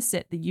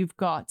deficit that you've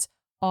got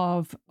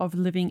of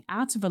living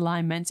out of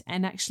alignment,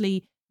 and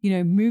actually,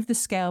 move the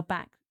scale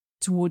back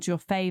towards your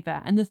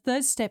favor. And the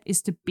third step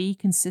is to be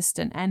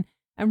consistent and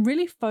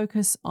really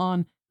focus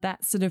on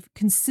that sort of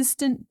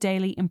consistent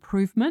daily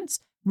improvement,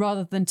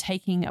 rather than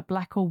taking a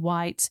black or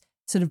white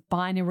sort of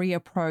binary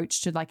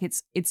approach to like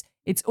it's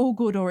all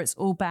good or it's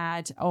all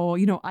bad, or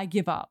I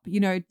give up.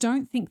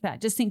 Don't think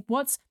that. Just think,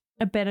 what's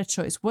a better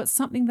choice? What's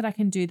something that I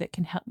can do that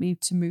can help me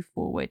to move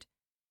forward?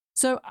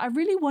 So I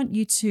really want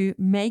you to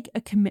make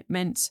a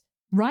commitment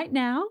right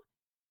now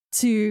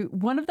to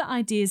one of the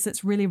ideas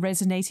that's really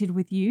resonated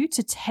with you,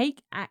 to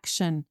take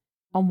action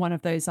on one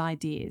of those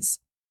ideas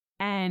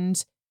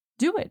and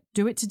do it.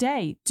 Do it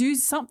today. Do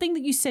something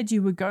that you said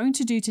you were going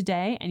to do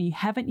today and you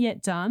haven't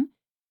yet done.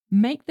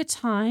 Make the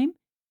time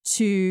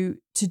to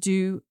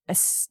do a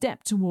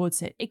step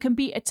towards it. It can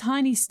be a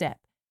tiny step.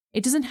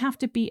 It doesn't have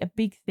to be a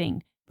big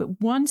thing,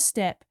 but one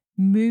step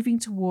moving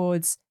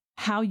towards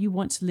how you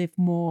want to live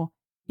more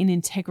in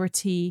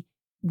integrity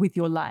with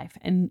your life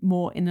and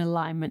more in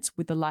alignment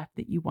with the life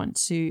that you want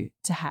to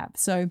have.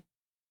 So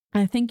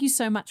I thank you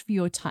so much for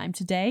your time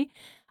today.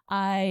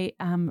 I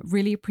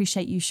really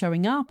appreciate you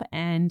showing up,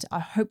 and I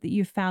hope that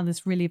you found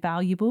this really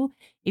valuable.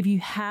 If you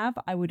have,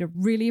 I would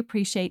really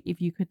appreciate if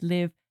you could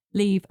leave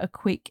a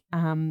quick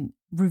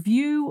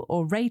review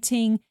or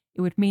rating.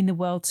 It would mean the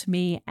world to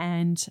me,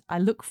 and I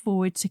look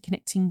forward to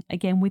connecting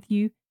again with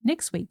you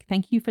next week.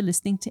 Thank you for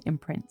listening to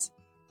Imprint.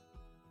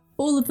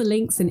 All of the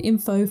links and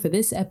info for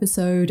this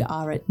episode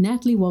are at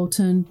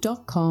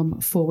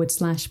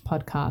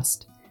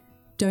nataliewalton.com/podcast.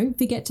 Don't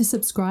forget to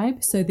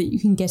subscribe so that you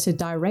can get a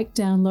direct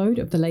download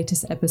of the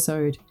latest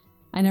episode.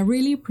 And I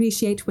really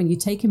appreciate when you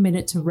take a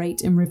minute to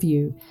rate and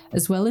review,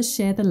 as well as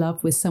share the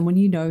love with someone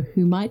you know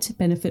who might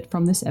benefit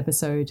from this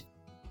episode,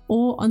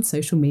 or on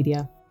social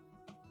media.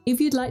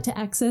 If you'd like to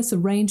access a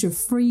range of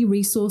free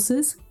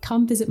resources,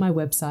 come visit my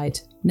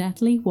website,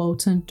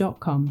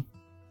 nataliewalton.com.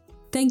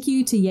 Thank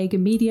you to Jaeger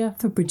Media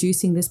for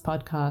producing this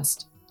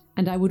podcast.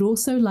 And I would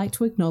also like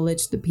to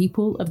acknowledge the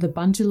people of the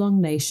Bundjalung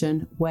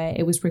Nation where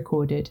it was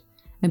recorded,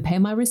 and pay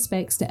my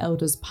respects to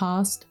elders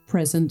past,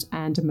 present,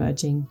 and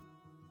emerging.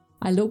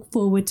 I look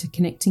forward to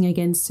connecting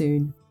again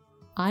soon.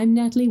 I'm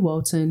Natalie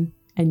Walton,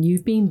 and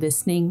you've been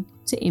listening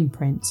to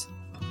Imprint.